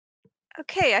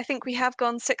Okay, I think we have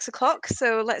gone 6 o'clock,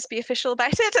 so let's be official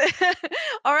about it.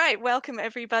 All right, welcome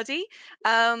everybody.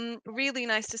 Really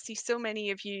nice to see so many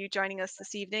of you joining us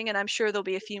this evening, and I'm sure there'll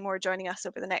be a few more joining us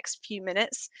over the next few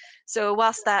minutes. So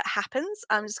whilst that happens,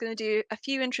 I'm just going to do a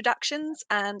few introductions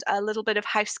and a little bit of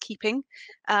housekeeping,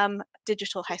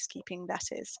 digital housekeeping that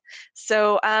is.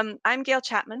 So I'm Gail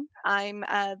Chapman. I'm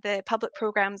the Public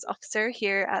Programmes Officer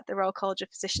here at the Royal College of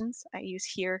Physicians. I use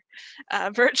here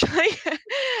virtually.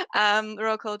 The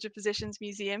Royal College of Physicians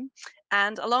Museum.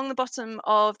 And along the bottom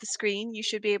of the screen, you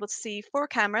should be able to see 4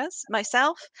 cameras,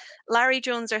 myself, Larry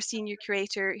Jones, our senior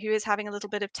curator, who is having a little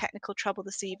bit of technical trouble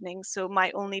this evening, so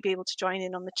might only be able to join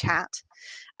in on the chat.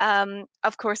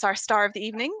 Of course, our star of the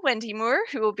evening, Wendy Moore,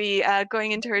 who will be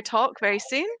going into her talk very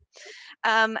soon.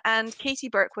 And Katie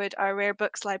Birkwood, our rare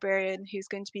books librarian, who's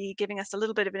going to be giving us a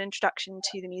little bit of an introduction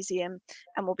to the museum,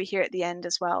 and will be here at the end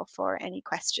as well for any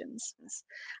questions.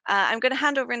 I'm going to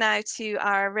hand over now to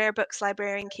our rare books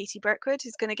librarian, Katie Birkwood,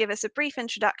 who's going to give us a brief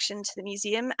introduction to the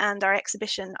museum and our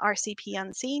exhibition, RCP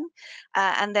Unseen,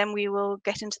 and then we will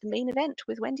get into the main event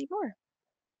with Wendy Moore.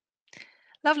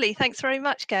 Lovely, thanks very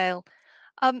much, Gail.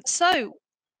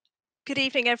 Good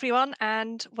evening, everyone,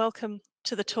 and welcome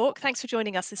to the talk. Thanks for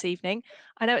joining us this evening.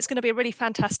 I know it's going to be a really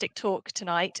fantastic talk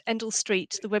tonight, Endell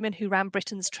Street, the women who ran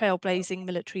Britain's trailblazing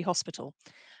military hospital.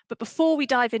 But before we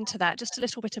dive into that, just a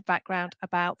little bit of background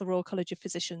about the Royal College of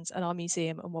Physicians and our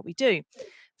museum and what we do.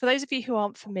 For those of you who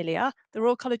aren't familiar, the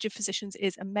Royal College of Physicians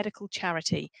is a medical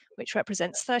charity which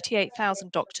represents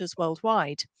 38,000 doctors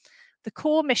worldwide. The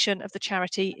core mission of the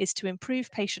charity is to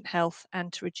improve patient health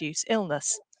and to reduce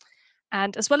illness.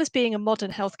 And as well as being a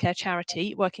modern healthcare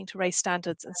charity working to raise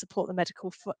standards and support the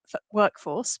medical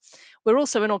workforce, we're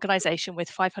also an organisation with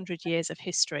 500 years of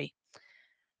history.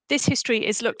 This history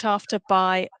is looked after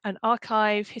by an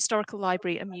archive, historical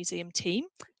library and museum team,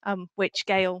 which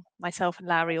Gail, myself and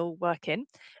Larry all work in.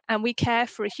 And we care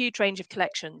for a huge range of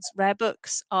collections: rare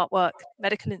books, artwork,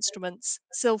 medical instruments,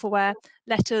 silverware,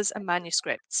 letters and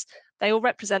manuscripts. They all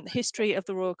represent the history of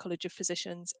the Royal College of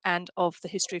Physicians and of the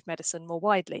history of medicine more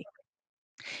widely.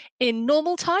 In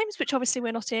normal times, which obviously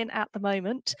we're not in at the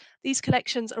moment, these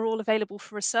collections are all available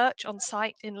for research on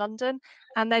site in London,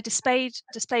 and they're displayed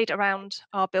around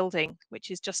our building,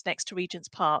 which is just next to Regent's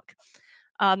Park.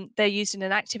 They're used in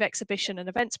an active exhibition and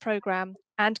events programme,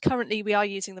 and currently we are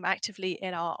using them actively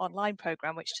in our online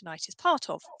programme, which tonight is part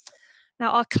of.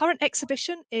 Now, our current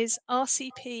exhibition is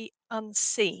RCP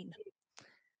Unseen,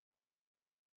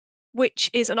 which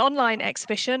is an online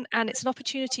exhibition, and it's an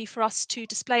opportunity for us to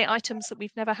display items that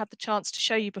we've never had the chance to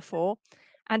show you before,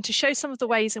 and to show some of the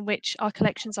ways in which our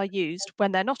collections are used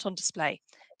when they're not on display,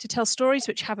 to tell stories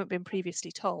which haven't been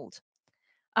previously told.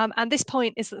 And this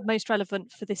point is the most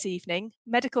relevant for this evening.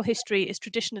 Medical history is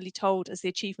traditionally told as the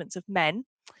achievements of men.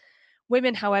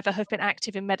 Women, however, have been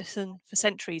active in medicine for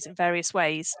centuries in various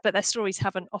ways, but their stories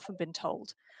haven't often been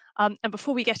told. And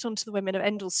before we get on to the women of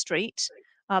Endell Street,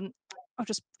 I'll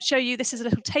just show you, this is a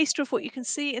little taster of what you can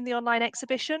see in the online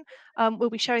exhibition. We'll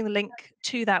be sharing the link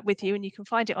to that with you, and you can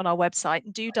find it on our website,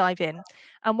 and do dive in.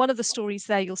 And one of the stories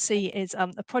there you'll see is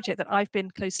a project that I've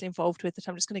been closely involved with that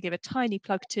I'm just going to give a tiny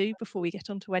plug to before we get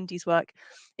on to Wendy's work.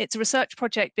 It's a research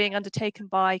project being undertaken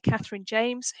by Catherine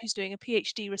James, who's doing a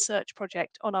PhD research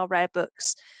project on our rare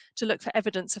books to look for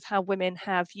evidence of how women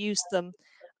have used them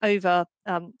over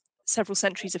several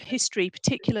centuries of history,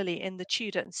 particularly in the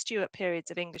Tudor and Stuart periods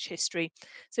of English history.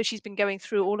 So she's been going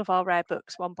through all of our rare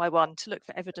books one by one to look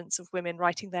for evidence of women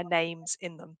writing their names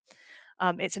in them.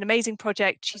 It's an amazing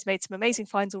project. She's made some amazing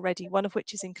finds already, one of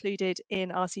which is included in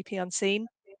RCP Unseen.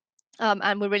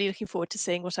 And we're really looking forward to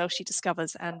seeing what else she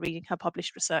discovers and reading her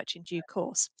published research in due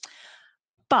course.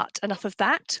 But enough of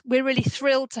that. We're really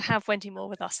thrilled to have Wendy Moore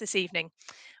with us this evening.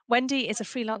 Wendy is a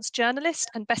freelance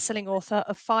journalist and best-selling author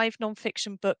of 5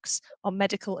 non-fiction books on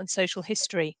medical and social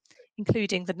history,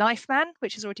 including The Knife Man,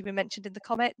 which has already been mentioned in the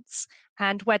comments,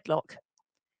 and Wedlock.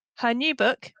 Her new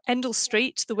book, Endell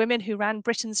Street, The Women Who Ran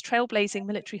Britain's Trailblazing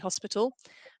Military Hospital,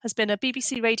 has been a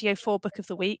BBC Radio 4 Book of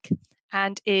the Week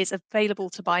and is available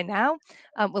to buy now.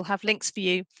 We'll have links for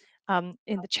you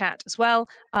in the chat as well.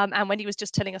 And Wendy was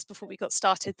just telling us before we got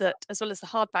started that as well as the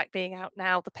hardback being out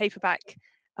now, the paperback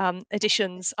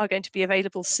editions are going to be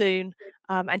available soon,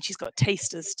 and she's got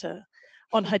tasters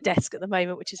on her desk at the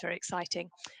moment, which is very exciting.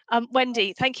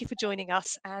 Wendy, thank you for joining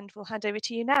us, and we'll hand over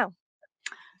to you now.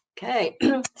 Okay,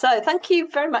 so thank you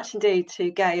very much indeed to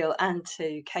Gail and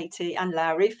to Katie and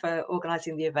Larry for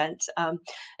organising the event.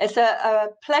 It's a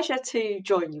pleasure to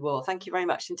join you all. Thank you very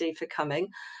much indeed for coming.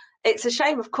 It's a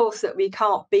shame, of course, that we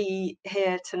can't be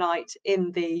here tonight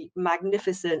in the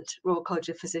magnificent Royal College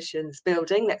of Physicians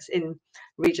building that's in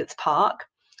Regent's Park.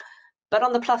 But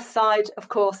on the plus side, of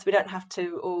course, we don't have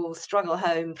to all struggle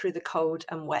home through the cold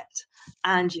and wet,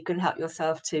 and you can help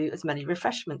yourself to as many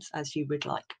refreshments as you would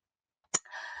like.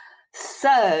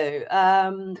 So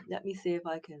let me see if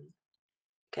I can.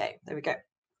 Okay, there we go.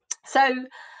 So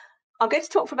I'm going to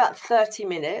talk for about 30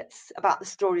 minutes about the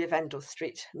story of Endell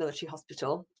Street Military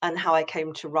Hospital and how I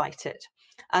came to write it.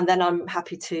 And then I'm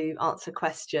happy to answer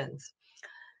questions.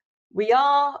 We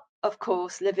are, of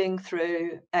course, living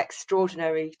through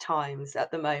extraordinary times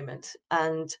at the moment.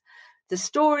 And the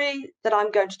story that I'm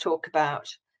going to talk about,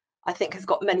 I think, has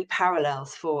got many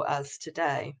parallels for us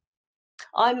today.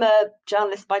 I'm a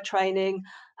journalist by training,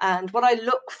 and what I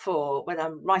look for when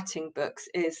I'm writing books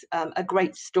is a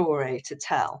great story to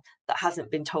tell that hasn't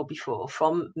been told before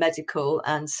from medical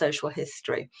and social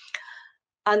history.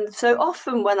 And so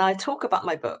often when I talk about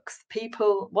my books,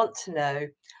 people want to know,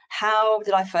 how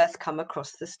did I first come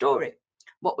across the story?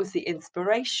 What was the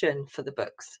inspiration for the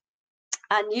books?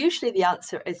 And usually the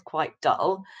answer is quite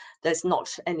dull. There's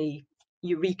not any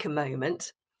eureka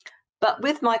moment. But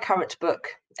with my current book,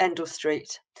 Endell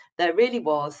Street, there really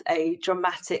was a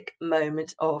dramatic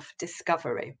moment of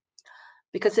discovery.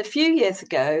 Because a few years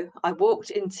ago, I walked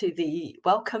into the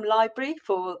Wellcome Library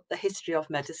for the History of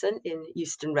Medicine in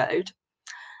Euston Road,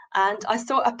 and I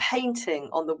saw a painting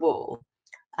on the wall,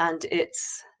 and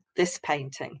it's this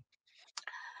painting.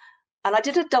 And I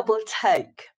did a double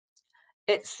take.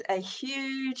 It's a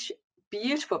huge,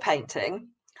 beautiful painting.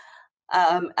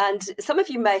 And some of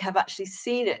you may have actually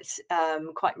seen it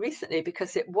quite recently,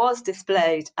 because it was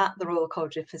displayed at the Royal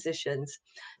College of Physicians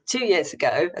 2 years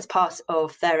ago as part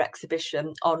of their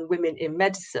exhibition on women in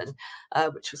medicine,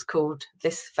 which was called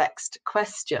This Vexed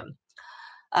Question.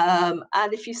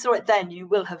 And if you saw it then, you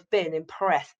will have been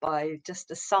impressed by just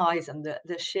the size and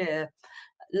the sheer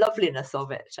loveliness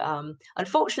of it.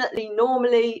 Unfortunately,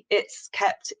 normally it's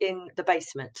kept in the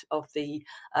basement of the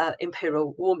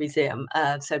Imperial War Museum,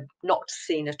 so not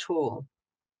seen at all.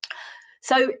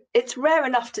 So it's rare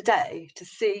enough today to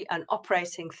see an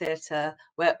operating theatre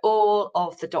where all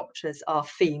of the doctors are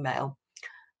female.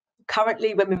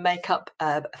 Currently, women make up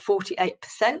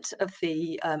 48%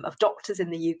 of doctors in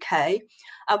the UK,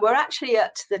 and we're actually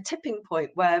at the tipping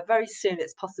point where very soon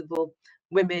it's possible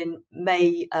women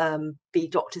may be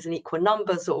doctors in equal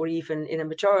numbers or even in a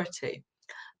majority.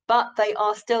 But they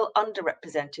are still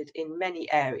underrepresented in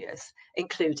many areas,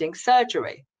 including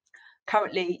surgery.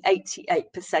 Currently,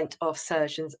 88% of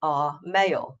surgeons are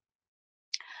male.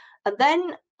 And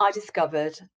then I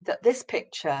discovered that this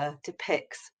picture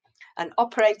depicts an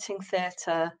operating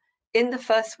theatre in the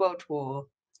First World War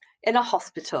in a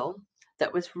hospital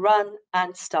that was run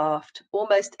and staffed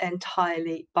almost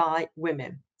entirely by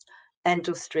women,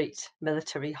 Endell Street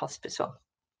Military Hospital.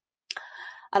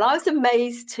 And I was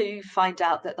amazed to find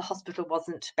out that the hospital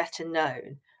wasn't better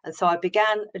known. And so I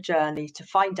began a journey to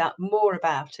find out more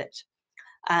about it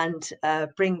and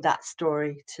bring that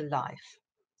story to life.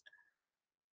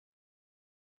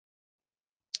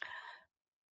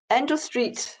 Endell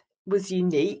Street was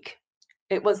unique.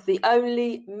 It was the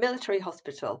only military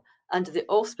hospital under the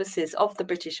auspices of the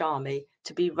British Army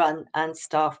to be run and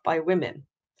staffed by women.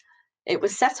 It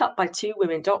was set up by 2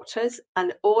 women doctors,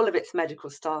 and all of its medical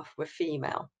staff were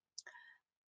female.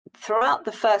 Throughout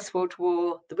the First World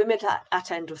War, the women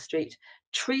at Endell Street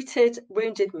treated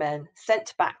wounded men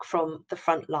sent back from the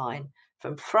front line,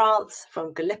 from France,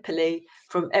 from Gallipoli,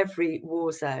 from every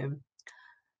war zone.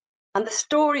 And the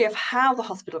story of how the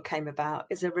hospital came about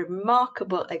is a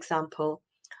remarkable example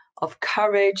of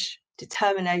courage,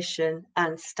 determination,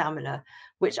 and stamina,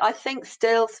 which I think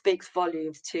still speaks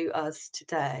volumes to us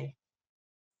today.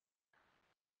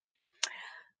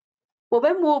 Well,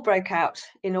 when war broke out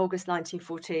in August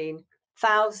 1914,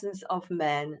 thousands of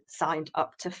men signed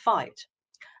up to fight.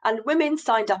 And women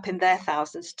signed up in their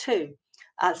thousands too,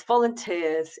 as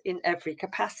volunteers in every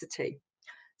capacity.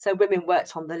 So women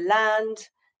worked on the land,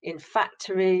 in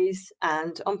factories,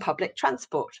 and on public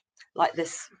transport, like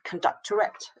this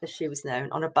conductorette, as she was known,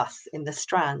 on a bus in the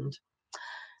Strand.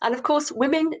 And of course,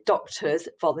 women doctors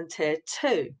volunteered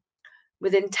too.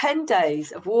 Within 10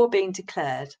 days of war being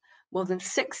declared, more than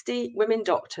 60 women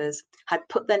doctors had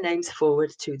put their names forward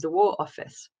to the War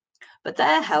Office, but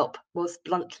their help was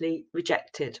bluntly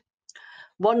rejected.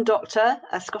 One doctor,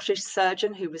 a Scottish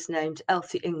surgeon who was named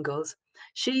Elsie Ingalls,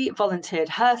 she volunteered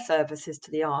her services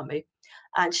to the army,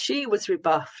 and she was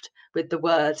rebuffed with the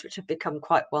words which have become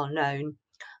quite well known: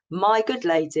 "My good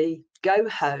lady, go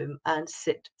home and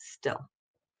sit still."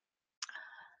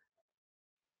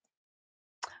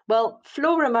 Well,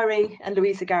 Flora Murray and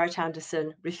Louisa Garrett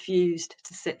Anderson refused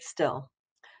to sit still.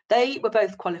 They were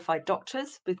both qualified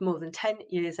doctors with more than 10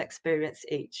 years' experience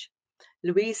each.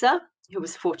 Louisa, who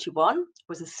was 41,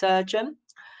 was a surgeon.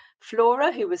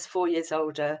 Flora, who was 4 years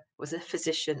older, was a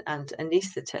physician and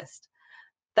anaesthetist.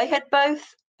 They had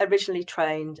both originally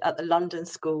trained at the London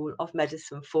School of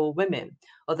Medicine for Women,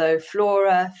 although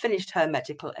Flora finished her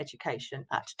medical education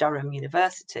at Durham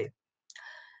University.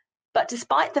 But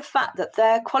despite the fact that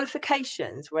their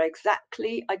qualifications were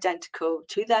exactly identical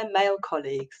to their male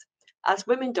colleagues, as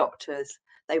women doctors,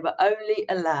 they were only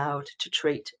allowed to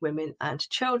treat women and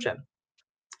children.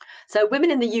 So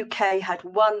women in the UK had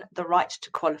won the right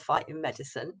to qualify in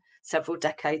medicine several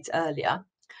decades earlier.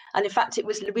 And in fact, it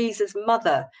was Louisa's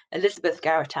mother, Elizabeth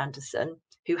Garrett Anderson,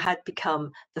 who had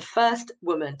become the first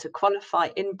woman to qualify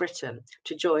in Britain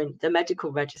to join the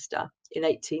medical register in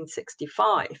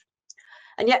 1865.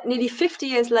 And yet nearly 50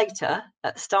 years later,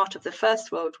 at the start of the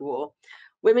First World War,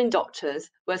 women doctors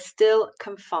were still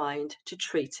confined to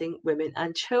treating women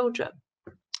and children.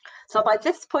 So by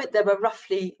this point, there were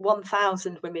roughly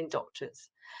 1,000 women doctors,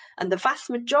 and the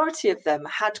vast majority of them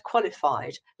had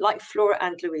qualified, like Flora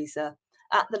and Louisa,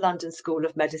 at the London School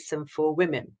of Medicine for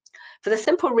Women, for the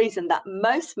simple reason that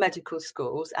most medical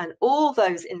schools, and all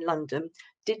those in London,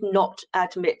 did not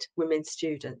admit women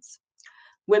students.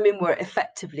 Women were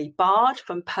effectively barred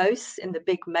from posts in the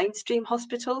big mainstream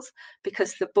hospitals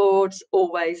because the boards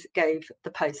always gave the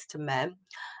post to men.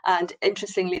 And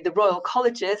interestingly, the Royal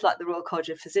Colleges, like the Royal College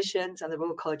of Physicians and the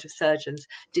Royal College of Surgeons,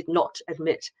 did not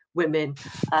admit women.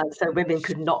 So women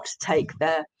could not take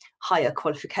their higher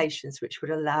qualifications, which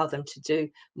would allow them to do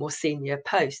more senior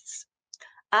posts.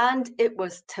 And it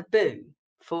was taboo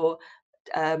for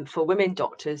women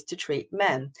doctors to treat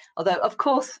men, although of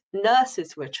course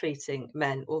nurses were treating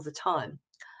men all the time,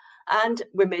 and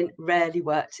women rarely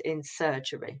worked in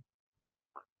surgery.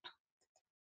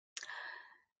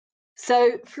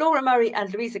 So Flora Murray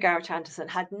and Louisa Garrett Anderson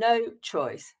had no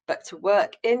choice but to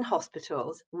work in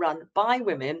hospitals run by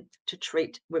women to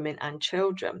treat women and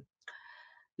children.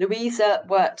 Louisa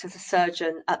worked as a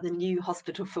surgeon at the New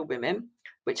Hospital for Women,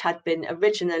 which had been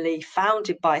originally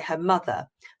founded by her mother.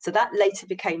 So that later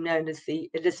became known as the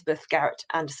Elizabeth Garrett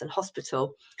Anderson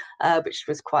Hospital, which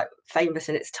was quite famous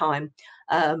in its time,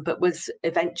 but was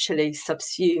eventually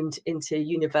subsumed into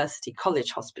University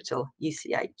College Hospital,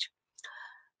 UCH.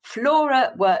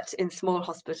 Flora worked in small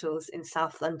hospitals in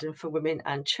South London for women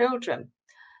and children.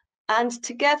 And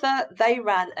together they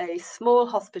ran a small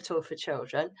hospital for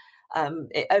children.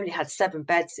 It only had 7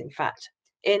 beds, in fact,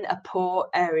 in a poor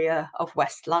area of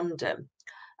West London.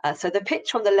 So the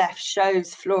picture on the left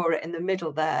shows Flora in the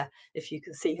middle there, if you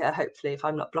can see her, hopefully, if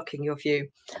I'm not blocking your view,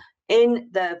 in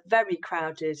the very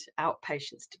crowded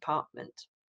outpatients department.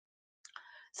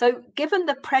 So given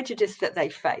the prejudice that they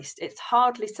faced, it's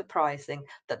hardly surprising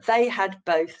that they had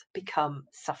both become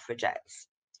suffragettes.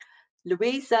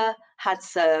 Louisa had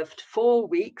served 4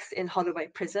 weeks in Holloway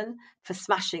Prison for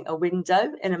smashing a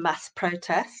window in a mass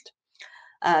protest.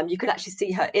 You can actually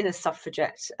see her in a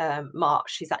suffragette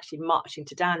march. She's actually marching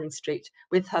to Downing Street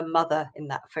with her mother in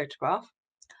that photograph.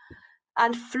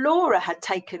 And Flora had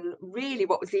taken really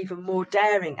what was even more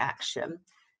daring action.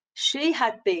 She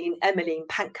had been Emmeline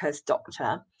Pankhurst's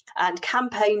doctor and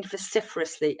campaigned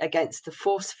vociferously against the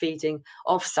force feeding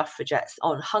of suffragettes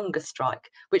on hunger strike,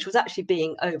 which was actually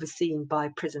being overseen by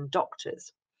prison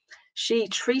doctors. She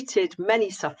treated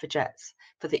many suffragettes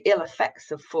for the ill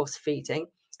effects of force feeding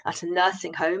at a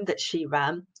nursing home that she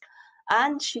ran.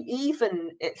 And she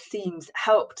even, it seems,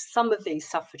 helped some of these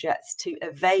suffragettes to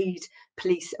evade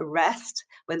police arrest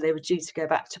when they were due to go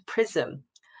back to prison.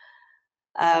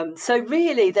 So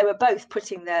really, they were both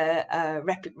putting their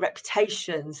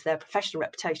reputations, their professional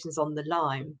reputations on the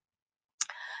line.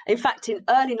 In fact, in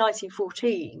early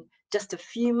 1914, just a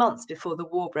few months before the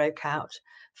war broke out,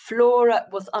 Flora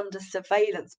was under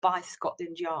surveillance by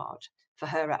Scotland Yard for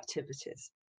her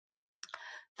activities.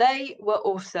 They were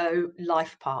also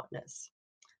life partners.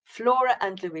 Flora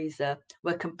and Louisa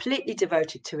were completely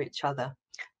devoted to each other.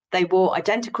 They wore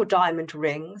identical diamond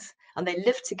rings and they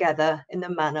lived together in the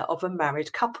manner of a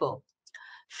married couple.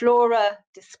 Flora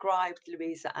described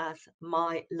Louisa as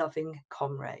my loving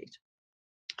comrade.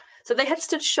 So they had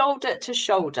stood shoulder to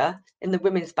shoulder in the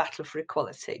women's battle for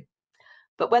equality.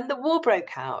 But when the war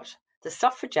broke out, the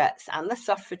suffragettes and the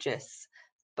suffragists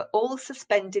but all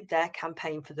suspended their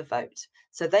campaign for the vote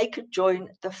so they could join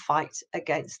the fight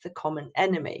against the common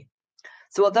enemy.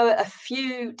 So although a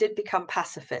few did become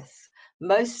pacifists,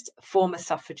 most former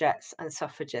suffragettes and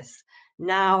suffragists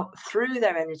now threw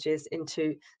their energies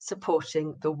into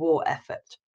supporting the war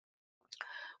effort.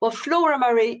 Well, Flora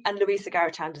Murray and Louisa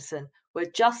Garrett Anderson were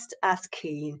just as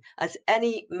keen as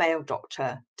any male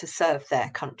doctor to serve their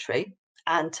country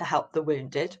and to help the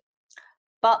wounded,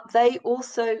 but they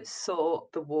also saw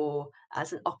the war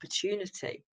as an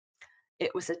opportunity.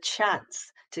 It was a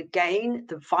chance to gain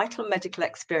the vital medical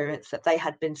experience that they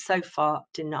had been so far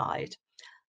denied,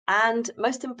 and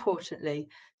most importantly,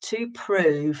 to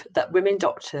prove that women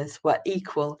doctors were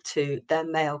equal to their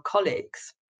male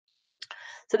colleagues.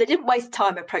 So they didn't waste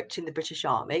time approaching the British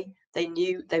Army. They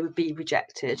knew they would be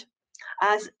rejected.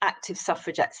 As active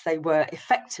suffragettes, they were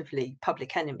effectively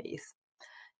public enemies.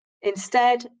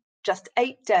 Instead, just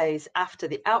 8 days after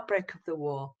the outbreak of the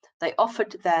war, they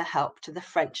offered their help to the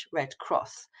French Red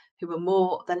Cross, who were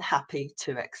more than happy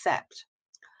to accept.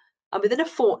 And within a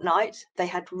fortnight, they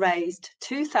had raised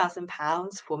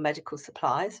 £2,000 for medical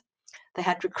supplies. They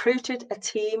had recruited a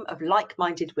team of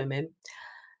like-minded women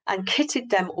and kitted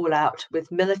them all out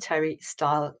with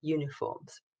military-style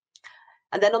uniforms.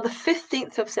 And then on the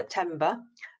 15th of September,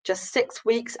 just 6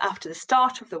 weeks after the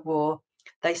start of the war,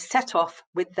 they set off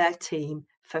with their team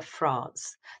for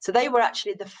France. So they were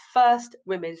actually the first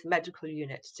women's medical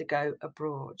unit to go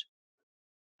abroad.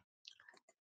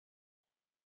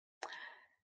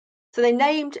 So they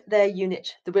named their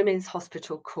unit the Women's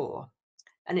Hospital Corps.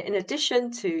 And in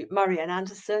addition to Murray and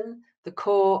Anderson, the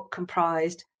Corps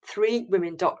comprised 3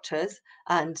 women doctors,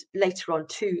 and later on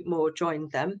 2 more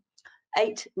joined them,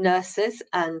 8 nurses,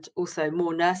 and also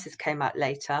more nurses came out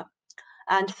later,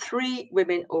 and 3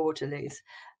 women orderlies.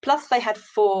 Plus they had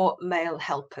 4 male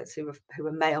helpers who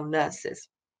were male nurses.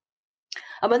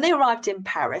 And when they arrived in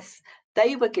Paris,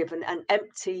 they were given an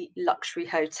empty luxury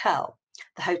hotel,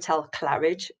 the Hotel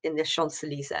Claridge in the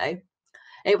Champs-Élysées.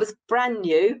 It was brand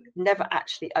new, never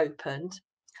actually opened.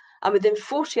 And within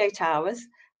 48 hours,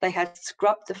 they had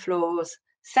scrubbed the floors,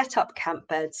 set up camp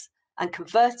beds, and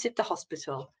converted the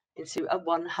hospital into a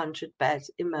 100-bed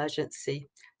emergency,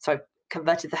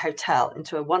 converted the hotel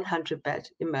into a 100-bed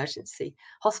emergency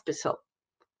hospital.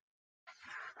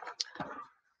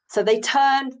 So they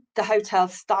turned the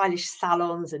hotel's stylish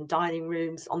salons and dining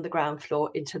rooms on the ground floor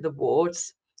into the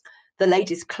wards. The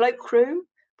ladies' cloakroom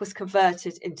was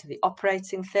converted into the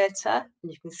operating theatre,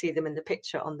 and you can see them in the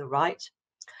picture on the right.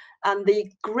 And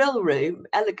the grill room,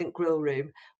 elegant grill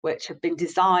room, which had been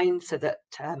designed so that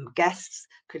guests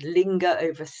could linger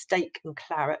over steak and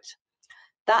claret,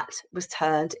 that was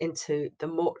turned into the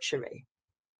mortuary.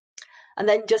 And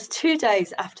then just 2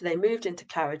 days after they moved into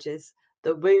Claridge's,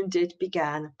 the wounded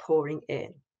began pouring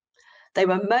in. They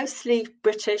were mostly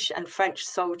British and French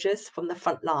soldiers from the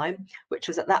front line, which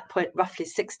was at that point roughly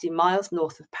 60 miles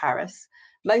north of Paris,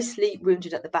 mostly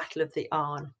wounded at the Battle of the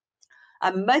Arno.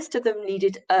 And most of them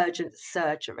needed urgent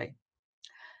surgery.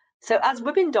 So as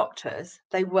women doctors,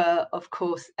 they were, of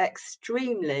course,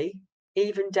 extremely,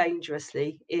 even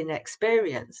dangerously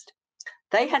inexperienced.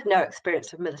 They had no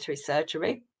experience of military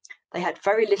surgery. They had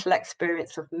very little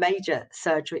experience of major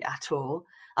surgery at all,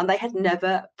 and they had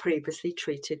never previously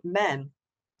treated men.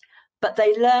 But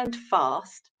they learned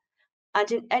fast,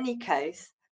 and in any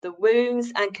case, the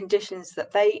wounds and conditions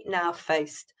that they now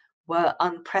faced were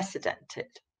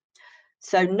unprecedented.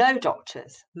 So no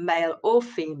doctors, male or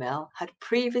female, had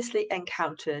previously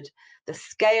encountered the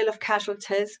scale of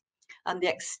casualties and the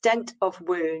extent of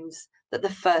wounds that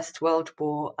the First World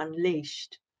War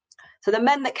unleashed. So the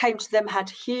men that came to them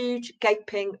had huge,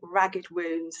 gaping, ragged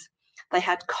wounds. They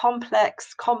had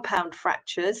complex compound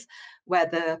fractures where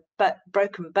the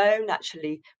broken bone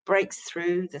actually breaks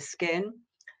through the skin.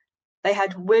 They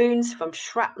had wounds from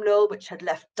shrapnel, which had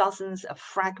left dozens of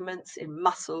fragments in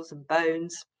muscles and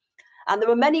bones. And there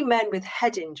were many men with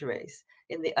head injuries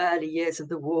in the early years of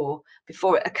the war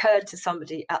before it occurred to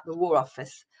somebody at the War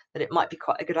Office that it might be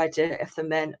quite a good idea if the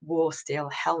men wore steel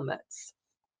helmets.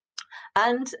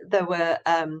 And there were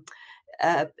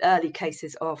early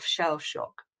cases of shell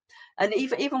shock. And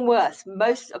even worse,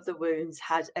 most of the wounds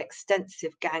had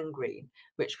extensive gangrene,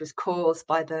 which was caused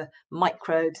by the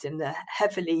microbes in the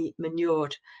heavily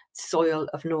manured soil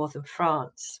of northern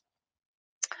France.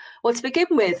 Well, to begin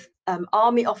with,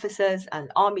 army officers and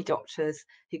army doctors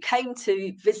who came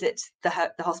to visit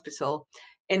the hospital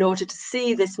in order to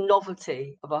see this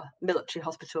novelty of a military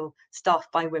hospital staffed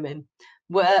by women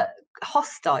were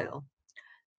hostile.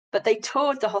 But they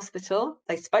toured the hospital,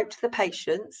 they spoke to the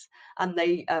patients, and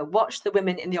they watched the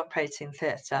women in the operating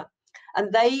theatre,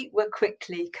 and they were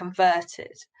quickly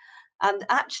converted and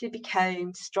actually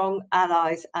became strong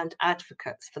allies and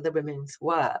advocates for the women's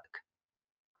work.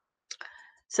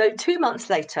 So 2 months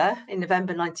later, in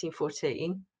November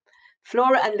 1914,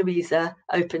 Flora and Louisa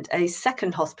opened a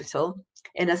second hospital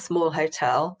in a small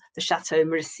hotel, the Chateau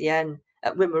Mauricienne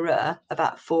at Wimereux,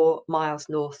 about 4 miles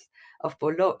north of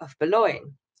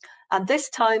Boulogne. And this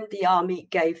time the army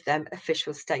gave them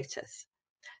official status.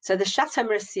 So the Chateau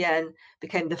Mauricienne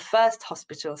became the first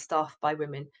hospital staffed by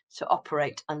women to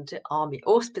operate under army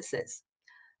auspices.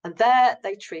 And there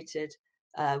they treated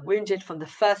wounded from the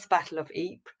First Battle of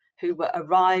Ypres, who were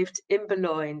arrived in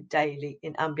Boulogne daily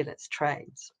in ambulance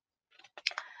trains.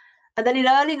 And then in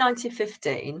early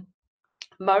 1915,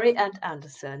 Murray and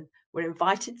Anderson were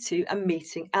invited to a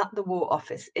meeting at the War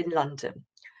Office in London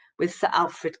with Sir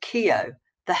Alfred Keogh,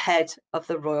 the head of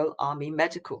the Royal Army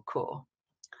Medical Corps.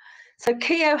 So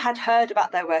Keogh had heard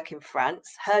about their work in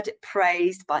France, heard it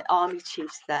praised by army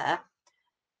chiefs there.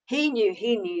 He knew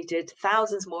he needed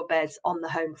thousands more beds on the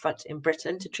home front in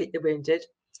Britain to treat the wounded.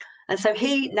 And so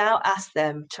he now asked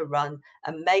them to run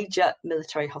a major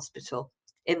military hospital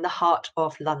in the heart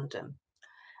of London.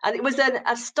 And it was an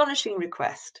astonishing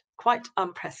request, quite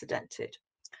unprecedented.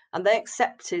 And they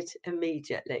accepted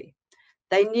immediately.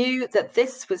 They knew that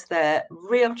this was their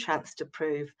real chance to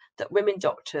prove that women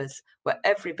doctors were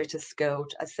every bit as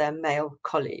skilled as their male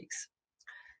colleagues.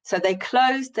 So they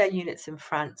closed their units in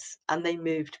France and they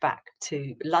moved back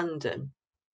to London.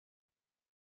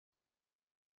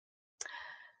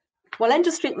 Well,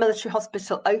 Endell Street Military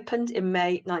Hospital opened in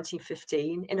May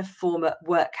 1915 in a former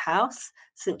workhouse,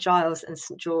 St Giles and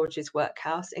St George's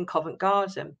Workhouse in Covent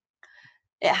Garden.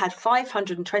 It had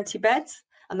 520 beds,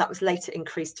 and that was later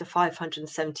increased to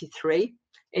 573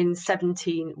 in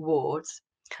 17 wards.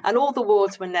 And all the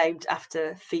wards were named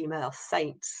after female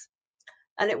saints.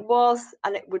 And it was,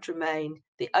 and it would remain,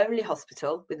 the only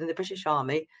hospital within the British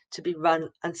Army to be run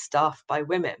and staffed by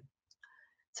women.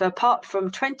 So apart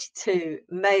from 22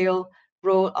 male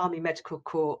Royal Army Medical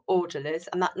Corps orderlies,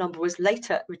 and that number was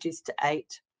later reduced to 8,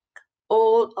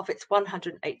 all of its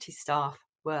 180 staff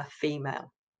were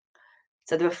female.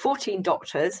 So there were 14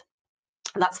 doctors,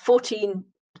 and that's 14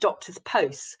 doctors'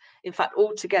 posts. In fact,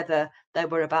 altogether, there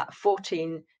were about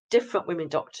 14 different women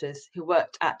doctors who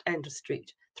worked at Endell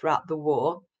Street throughout the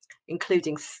war,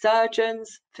 including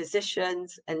surgeons,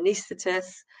 physicians,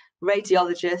 anaesthetists,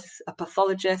 radiologists, a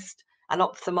pathologist, an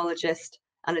ophthalmologist,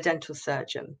 and a dental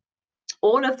surgeon.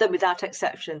 All of them, without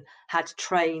exception, had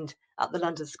trained at the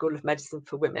London School of Medicine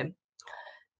for Women.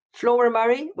 Flora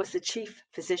Murray was the chief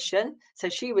physician, so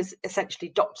she was essentially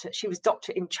doctor. She was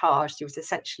doctor in charge. She was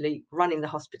essentially running the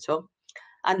hospital.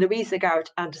 And Louisa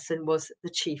Garrett Anderson was the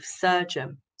chief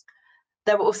surgeon.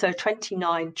 There were also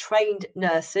 29 trained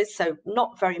nurses, so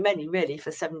not very many really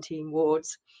for 17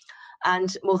 wards,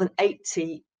 and more than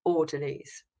 80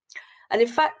 orderlies. And in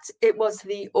fact, it was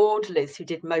the orderlies who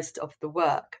did most of the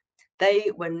work.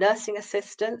 They were nursing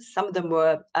assistants. Some of them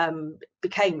were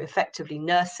became effectively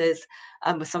nurses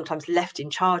and were sometimes left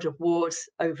in charge of wards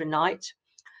overnight.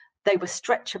 They were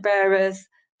stretcher bearers.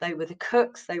 They were the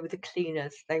cooks. They were the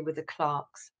cleaners. They were the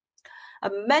clerks.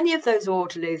 And many of those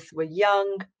orderlies were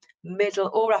young, middle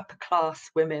or upper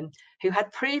class women who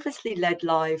had previously led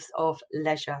lives of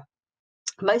leisure.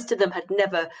 Most of them had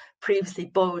never previously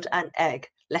boiled an egg,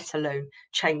 let alone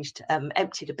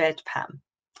emptied a bedpan.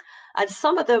 And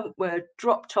some of them were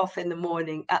dropped off in the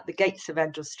morning at the gates of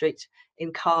Endell Street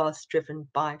in cars driven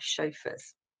by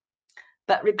chauffeurs.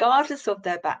 But regardless of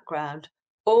their background,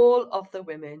 all of the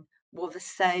women wore the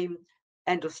same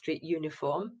Endell Street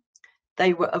uniform.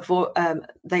 They were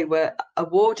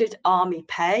awarded army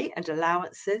pay and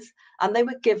allowances, and they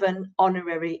were given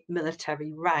honorary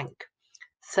military rank.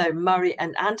 So Murray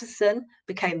and Anderson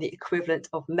became the equivalent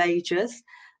of majors,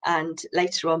 and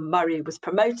later on Murray was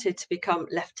promoted to become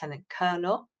lieutenant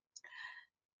colonel.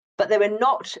 But they were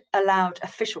not allowed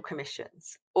official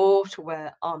commissions or to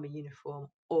wear army uniform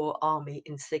or army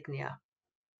insignia.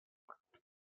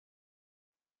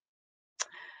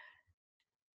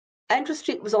 Endell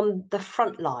Street was on the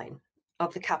front line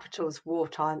of the capital's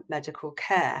wartime medical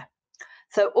care.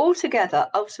 So altogether,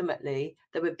 ultimately,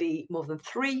 there would be more than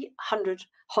 300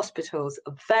 hospitals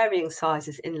of varying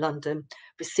sizes in London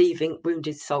receiving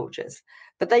wounded soldiers.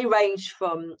 But they ranged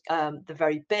from the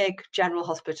very big general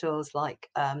hospitals like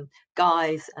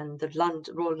Guy's and the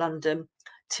Royal London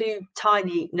to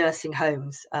tiny nursing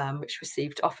homes which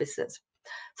received officers.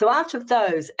 So out of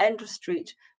those, Endell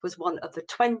Street was one of the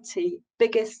 20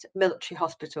 biggest military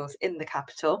hospitals in the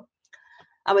capital.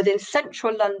 And within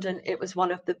central London, it was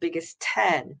one of the biggest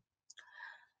 10.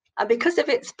 And because of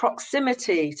its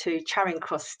proximity to Charing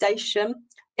Cross Station,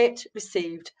 it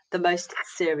received the most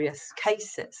serious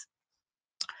cases.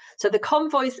 So the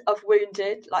convoys of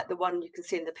wounded, like the one you can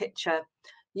see in the picture,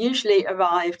 usually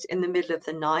arrived in the middle of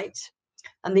the night,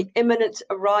 and the imminent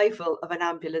arrival of an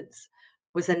ambulance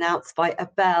was announced by a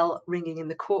bell ringing in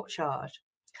the courtyard.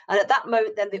 And at that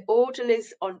moment, then the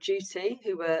orderlies on duty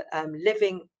who were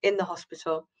living in the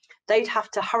hospital, they'd have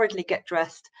to hurriedly get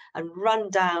dressed and run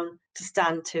down to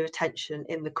stand to attention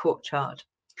in the courtyard.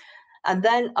 And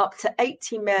then up to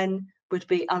 80 men would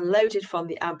be unloaded from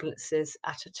the ambulances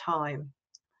at a time.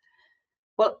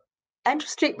 Well, Endell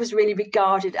Street was really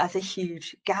regarded as a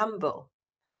huge gamble.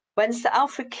 When Sir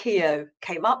Alfred Keogh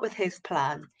came up with his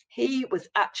plan, he was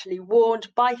actually warned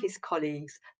by his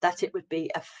colleagues that it would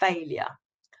be a failure.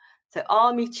 So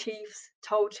army chiefs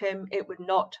told him it would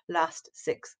not last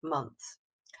 6 months.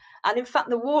 And in fact,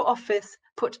 the War Office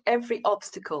put every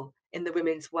obstacle in the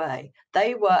women's way.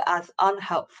 They were as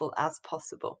unhelpful as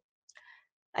possible.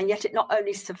 And yet it not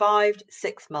only survived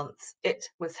 6 months, it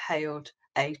was hailed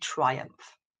a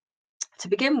triumph. To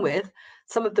begin with,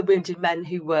 some of the wounded men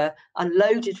who were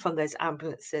unloaded from those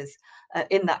ambulances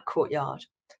in that courtyard,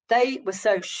 they were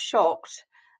so shocked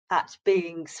at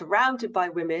being surrounded by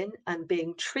women and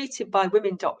being treated by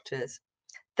women doctors,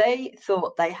 they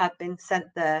thought they had been sent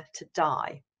there to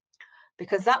die,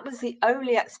 because that was the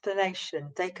only explanation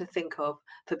they could think of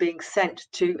for being sent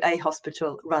to a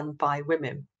hospital run by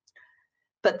women.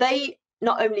 But they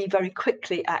not only very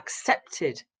quickly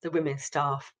accepted the women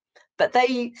staff, but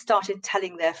they started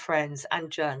telling their friends and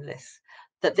journalists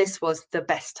that this was the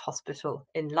best hospital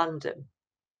in London.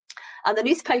 And the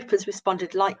newspapers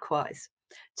responded likewise.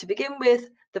 To begin with,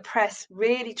 the press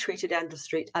really treated Endell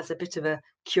Street as a bit of a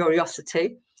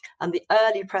curiosity, and the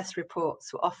early press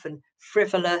reports were often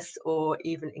frivolous or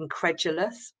even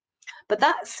incredulous. But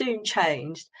that soon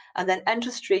changed, and then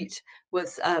Endell Street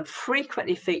was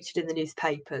frequently featured in the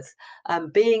newspapers,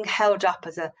 being held up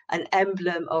as an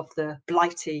emblem of the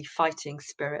Blighty fighting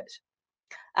spirit.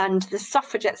 And the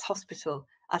Suffragettes Hospital,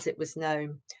 as it was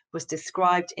known, was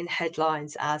described in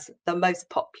headlines as the most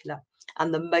popular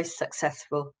and the most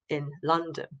successful in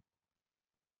London.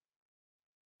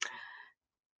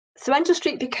 So Endell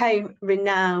Street became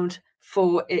renowned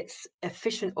for its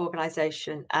efficient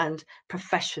organisation and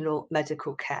professional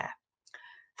medical care.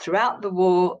 Throughout the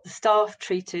war, the staff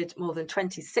treated more than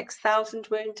 26,000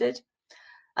 wounded,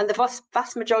 and the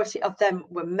vast majority of them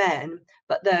were men,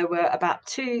 but there were about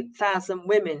 2,000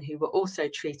 women who were also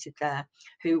treated there,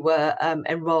 who were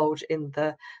enrolled in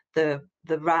the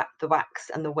WACs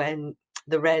and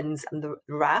the Wrens and the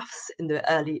RAFs in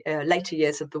the later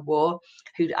years of the war,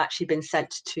 who'd actually been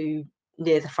sent to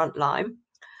near the front line.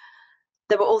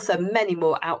 There were also many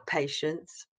more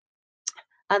outpatients.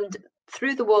 And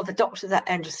through the war, the doctors at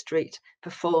Endell Street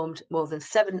performed more than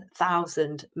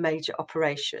 7,000 major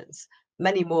operations,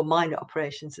 many more minor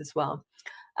operations as well.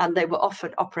 And they were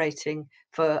often operating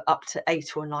for up to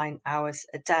 8 or 9 hours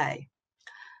a day.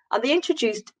 And they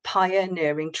introduced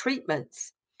pioneering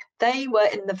treatments. They were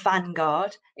in the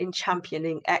vanguard in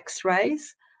championing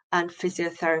X-rays and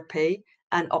physiotherapy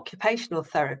and occupational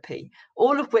therapy,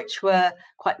 all of which were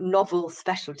quite novel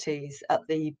specialties at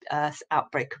the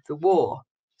outbreak of the war.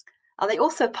 And they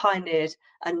also pioneered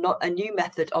a new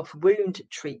method of wound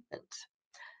treatment.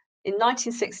 In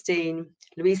 1916,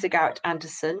 Louisa Garrett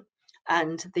Anderson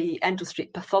and the Endell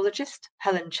Street pathologist,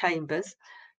 Helen Chambers,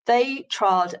 they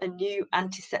trialled a new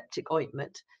antiseptic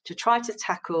ointment to try to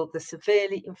tackle the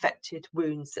severely infected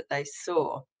wounds that they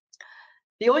saw.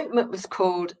 The ointment was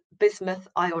called bismuth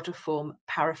iodoform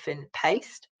paraffin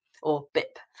paste, or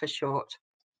BIP for short.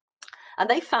 And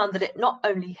they found that it not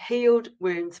only healed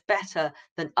wounds better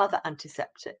than other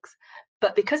antiseptics,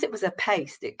 but because it was a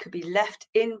paste, it could be left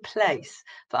in place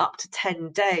for up to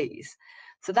 10 days.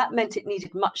 So that meant it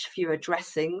needed much fewer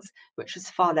dressings, which was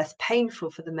far less painful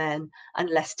for the men and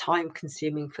less time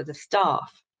consuming for the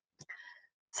staff.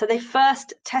 So they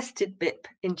first tested BIP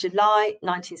in July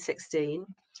 1916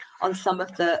 on some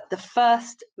of the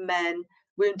first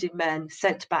wounded men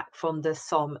sent back from the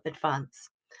Somme advance.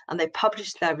 And they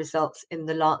published their results in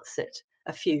the Lancet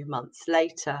a few months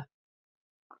later.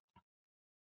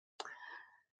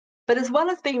 But as well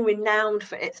as being renowned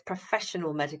for its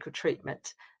professional medical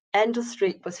treatment, Endell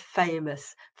Street was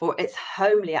famous for its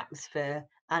homely atmosphere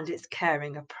and its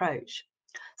caring approach.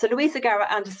 So Louisa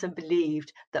Garrett Anderson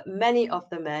believed that many of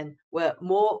the men were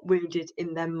more wounded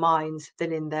in their minds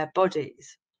than in their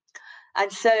bodies.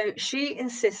 And so she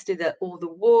insisted that all the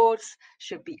wards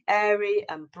should be airy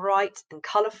and bright and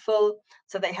colourful.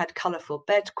 So they had colourful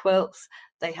bed quilts,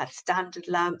 they had standard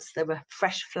lamps, there were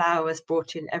fresh flowers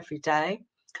brought in every day.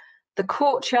 The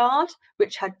courtyard,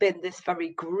 which had been this very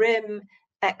grim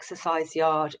exercise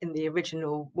yard in the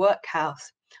original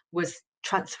workhouse, was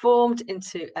transformed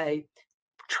into a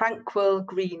tranquil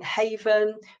green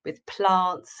haven with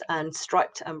plants and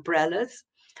striped umbrellas.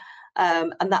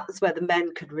 And that was where the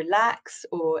men could relax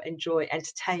or enjoy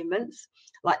entertainments,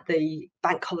 like the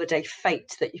bank holiday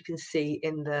fete that you can see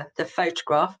in the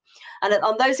photograph. And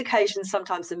on those occasions,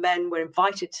 sometimes the men were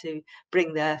invited to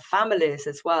bring their families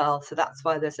as well. So that's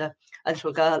why there's a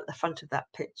little girl at the front of that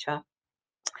picture.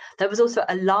 There was also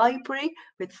a library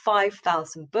with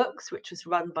 5,000 books, which was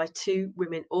run by 2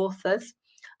 women authors,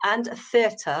 and a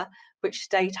theatre which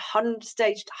staged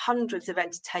hundreds of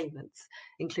entertainments,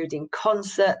 including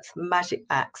concerts, magic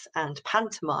acts, and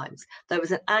pantomimes. There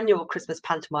was an annual Christmas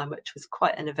pantomime, which was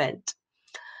quite an event.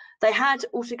 They had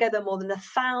altogether more than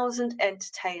 1,000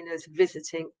 entertainers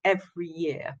visiting every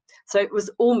year. So it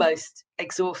was almost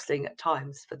exhausting at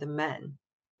times for the men.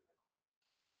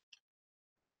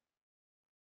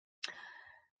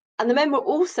 And the men were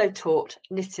also taught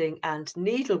knitting and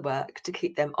needlework to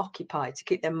keep them occupied, to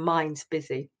keep their minds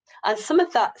busy. And some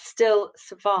of that still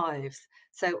survives.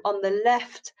 So on the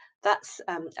left, that's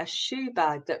a shoe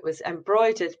bag that was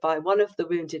embroidered by one of the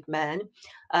wounded men.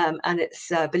 And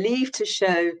it's believed to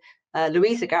show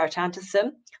Louisa Garrett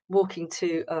Anderson walking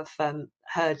 2 of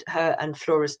her and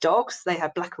Flora's dogs. They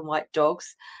had black and white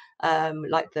dogs,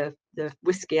 like the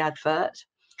whiskey advert.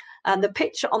 And the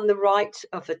picture on the right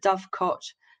of a dovecot,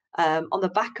 on the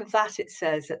back of that, it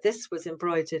says that this was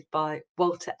embroidered by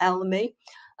Walter Elmy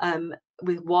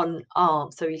with one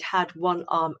arm. So he'd had one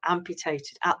arm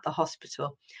amputated at the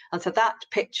hospital. And so that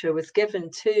picture was given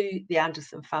to the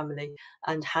Anderson family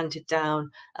and handed down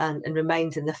and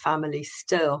remains in the family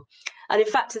still. And in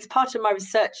fact, as part of my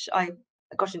research, I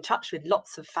got in touch with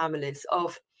lots of families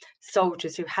of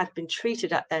soldiers who had been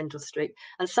treated at Endell Street,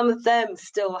 and some of them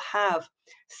still have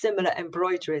similar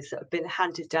embroideries that have been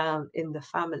handed down in the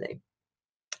family.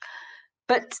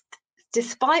 But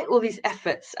despite all these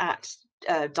efforts at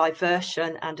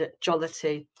diversion and at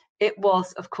jollity, it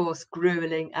was, of course,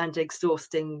 grueling and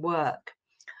exhausting work.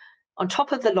 On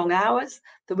top of the long hours,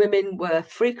 the women were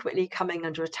frequently coming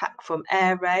under attack from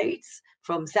air raids,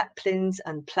 from zeppelins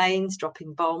and planes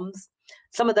dropping bombs.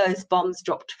 Some of those bombs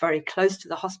dropped very close to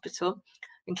the hospital,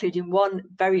 including one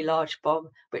very large bomb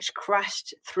which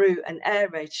crashed through an air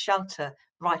raid shelter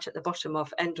right at the bottom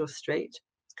of Endell Street.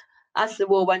 As the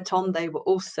war went on, they were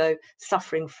also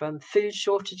suffering from food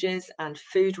shortages and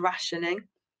food rationing.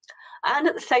 And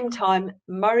at the same time,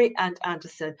 Murray and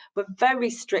Anderson were very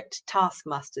strict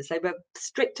taskmasters. They were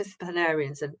strict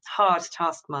disciplinarians and hard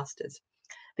taskmasters,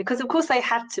 because of course they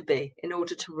had to be in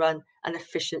order to run an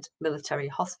efficient military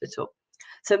hospital.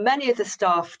 So many of the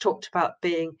staff talked about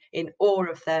being in awe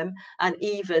of them and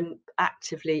even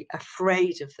actively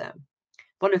afraid of them.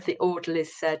 One of the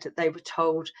orderlies said that they were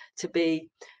told that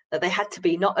they had to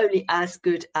be not only as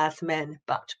good as men,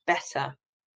 but better.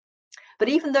 But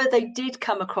even though they did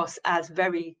come across as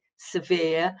very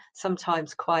severe,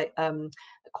 sometimes quite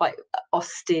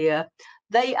austere,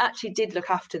 they actually did look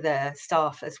after their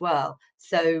staff as well.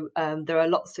 So there are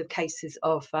lots of cases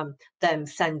of them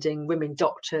sending women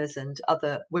doctors and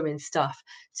other women staff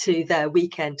to their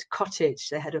weekend cottage.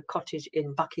 They had a cottage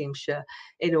in Buckinghamshire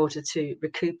in order to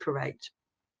recuperate.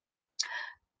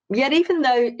 Yet even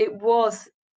though it was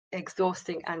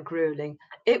exhausting and grueling,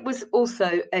 it was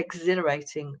also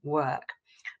exhilarating work,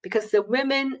 because the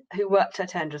women who worked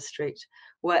at Endell Street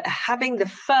were having the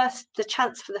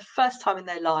chance for the first time in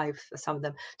their lives, for some of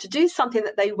them, to do something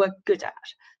that they were good at,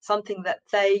 something that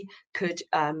they could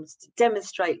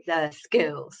demonstrate their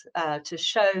skills, to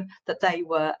show that they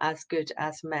were as good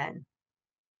as men.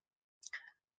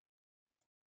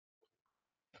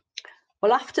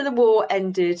 Well, after the war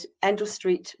ended, Endell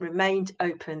Street remained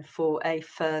open for a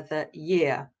further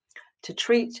year to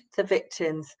treat the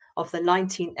victims of the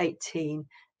 1918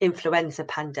 influenza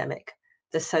pandemic,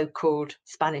 the so-called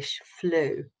Spanish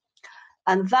flu.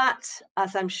 And that,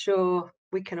 as I'm sure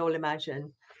we can all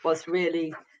imagine, was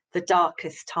really the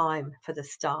darkest time for the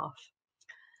staff.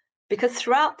 Because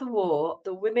throughout the war,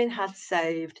 the women had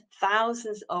saved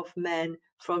thousands of men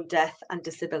from death and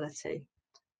disability.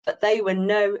 But they were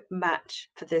no match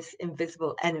for this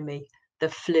invisible enemy, the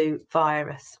flu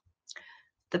virus.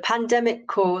 The pandemic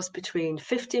caused between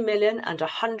 50 million and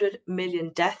 100 million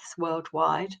deaths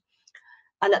worldwide.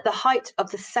 And at the height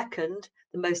of the second,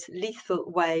 the most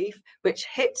lethal wave, which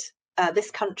hit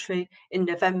this country in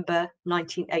November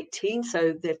 1918,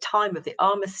 so the time of the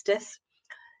armistice,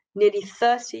 nearly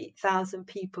 30,000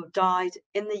 people died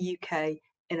in the UK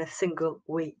in a single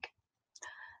week.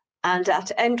 And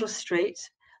at Endell Street,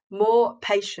 more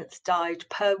patients died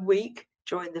per week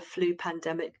during the flu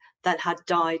pandemic than had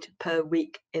died per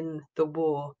week in the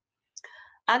war.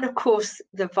 And of course,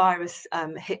 the virus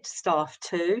hit staff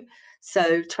too.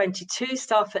 So 22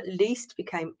 staff at least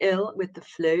became ill with the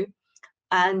flu,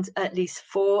 and at least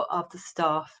 4 of the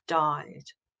staff died.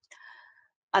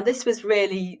 And this was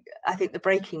really, I think, the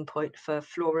breaking point for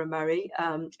Flora Murray.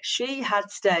 She had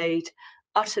stayed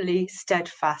utterly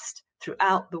steadfast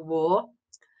throughout the war,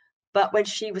 but when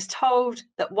she was told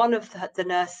that one of the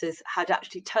nurses had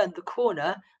actually turned the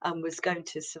corner and was going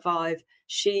to survive,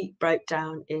 she broke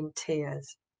down in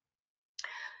tears.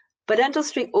 But Endell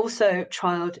Street also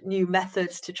trialled new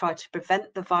methods to try to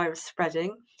prevent the virus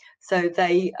spreading. So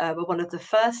they were one of the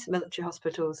first military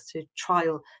hospitals to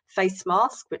trial face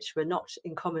masks, which were not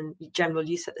in common general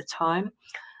use at the time,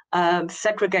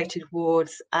 segregated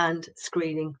wards, and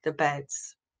screening the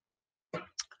beds.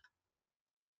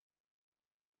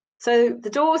 So the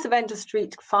doors of Endell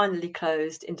Street finally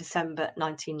closed in December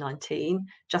 1919,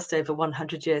 just over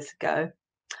 100 years ago.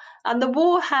 And the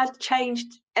war had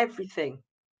changed everything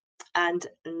and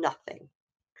nothing.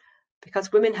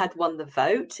 Because women had won the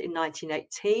vote in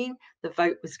 1918, the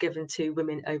vote was given to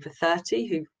women over 30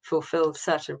 who fulfilled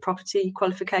certain property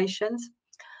qualifications.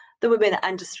 The women at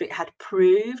Endell Street had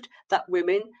proved that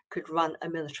women could run a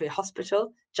military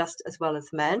hospital just as well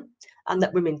as men, and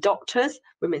that women doctors,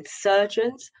 women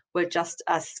surgeons were just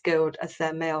as skilled as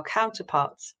their male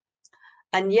counterparts.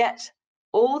 And yet,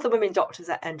 all the women doctors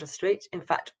at Endell Street, in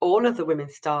fact, all of the women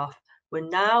staff, were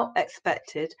now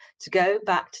expected to go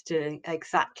back to doing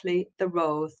exactly the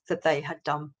roles that they had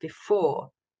done before.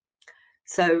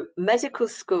 So medical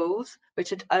schools, which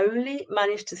had only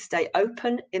managed to stay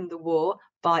open in the war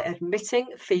by admitting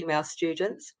female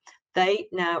students, they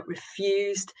now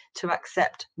refused to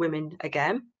accept women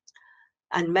again.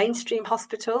 And mainstream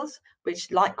hospitals,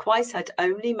 which likewise had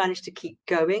only managed to keep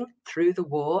going through the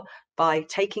war by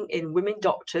taking in women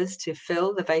doctors to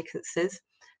fill the vacancies,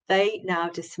 they now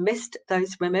dismissed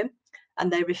those women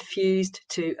and they refused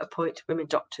to appoint women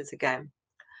doctors again.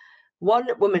 One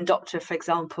woman doctor, for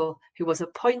example, who was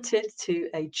appointed to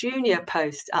a junior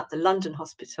post at the London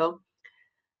hospital,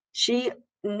 she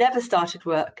never started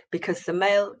work because the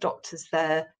male doctors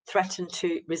there threatened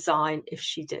to resign if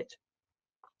she did.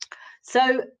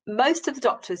 So most of the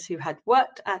doctors who had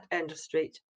worked at Endell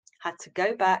Street had to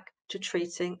go back to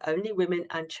treating only women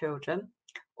and children,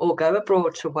 or go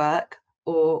abroad to work,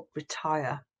 or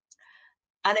retire.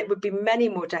 And it would be many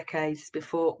more decades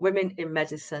before women in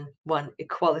medicine won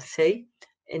equality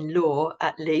in law,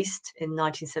 at least in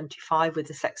 1975 with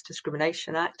the Sex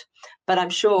Discrimination Act. But I'm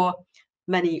sure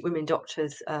many women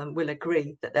doctors will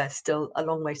agree that there's still a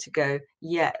long way to go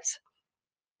yet.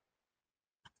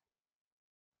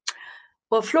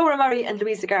 Well, Flora Murray and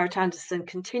Louisa Garrett Anderson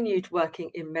continued working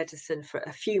in medicine for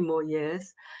a few more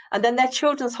years, and then their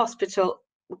children's hospital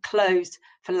closed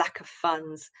for lack of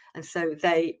funds, and so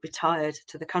they retired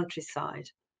to the countryside.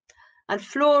 And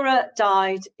Flora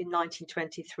died in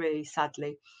 1923,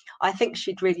 sadly. I think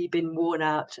she'd really been worn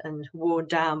out and worn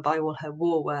down by all her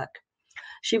war work.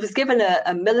 She was given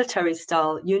a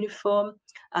military-style uniform,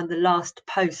 and the last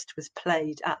post was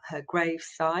played at her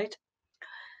graveside.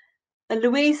 And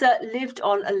Louisa lived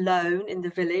on alone in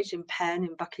the village in Penn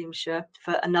in Buckinghamshire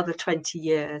for another 20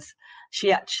 years.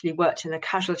 She actually worked in a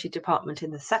casualty department in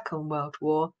the Second World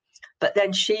War, but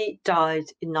then she died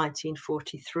in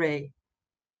 1943.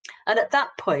 And at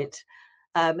that point,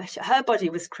 her body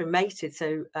was cremated,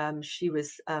 so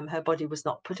her body was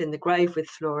not put in the grave with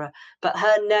Flora, but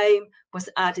her name was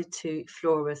added to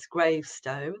Flora's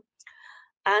gravestone,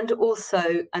 and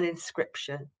also an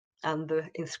inscription. And the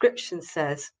inscription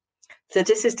says, "So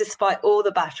this is despite all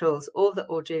the battles, all the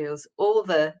ordeals, all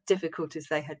the difficulties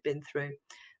they had been through.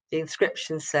 The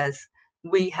inscription says,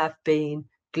 'We have been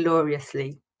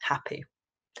gloriously happy.'"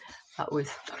 That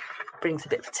always brings a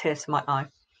bit of a tear to my eye.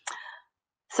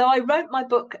 So I wrote my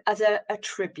book as a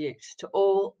tribute to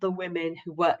all the women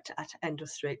who worked at Endell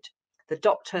Street, the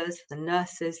doctors, the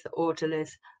nurses, the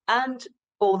orderlies, and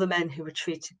all the men who were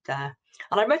treated there.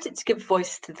 And I wrote it to give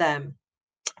voice to them,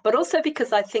 but also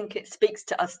because I think it speaks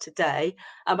to us today.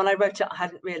 And when I wrote it, I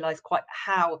hadn't realised quite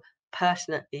how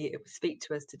pertinently it would speak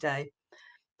to us today.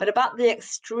 But about the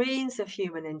extremes of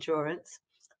human endurance,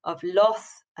 of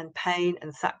loss and pain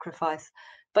and sacrifice,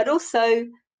 but also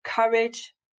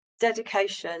courage,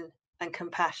 dedication and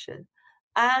compassion,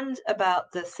 and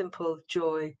about the simple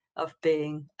joy of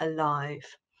being alive.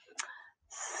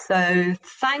 So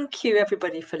thank you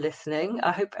everybody for listening.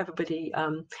 I hope everybody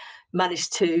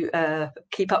managed to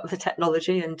keep up with the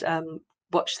technology and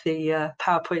watch the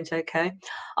PowerPoint okay.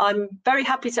 I'm very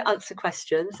happy to answer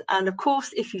questions, and of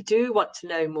course if you do want to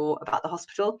know more about the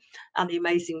hospital and the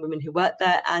amazing women who work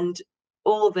there and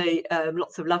all the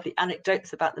lots of lovely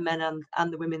anecdotes about the men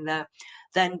and the women there,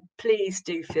 then please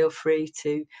do feel free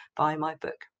to buy my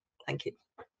book. Thank you.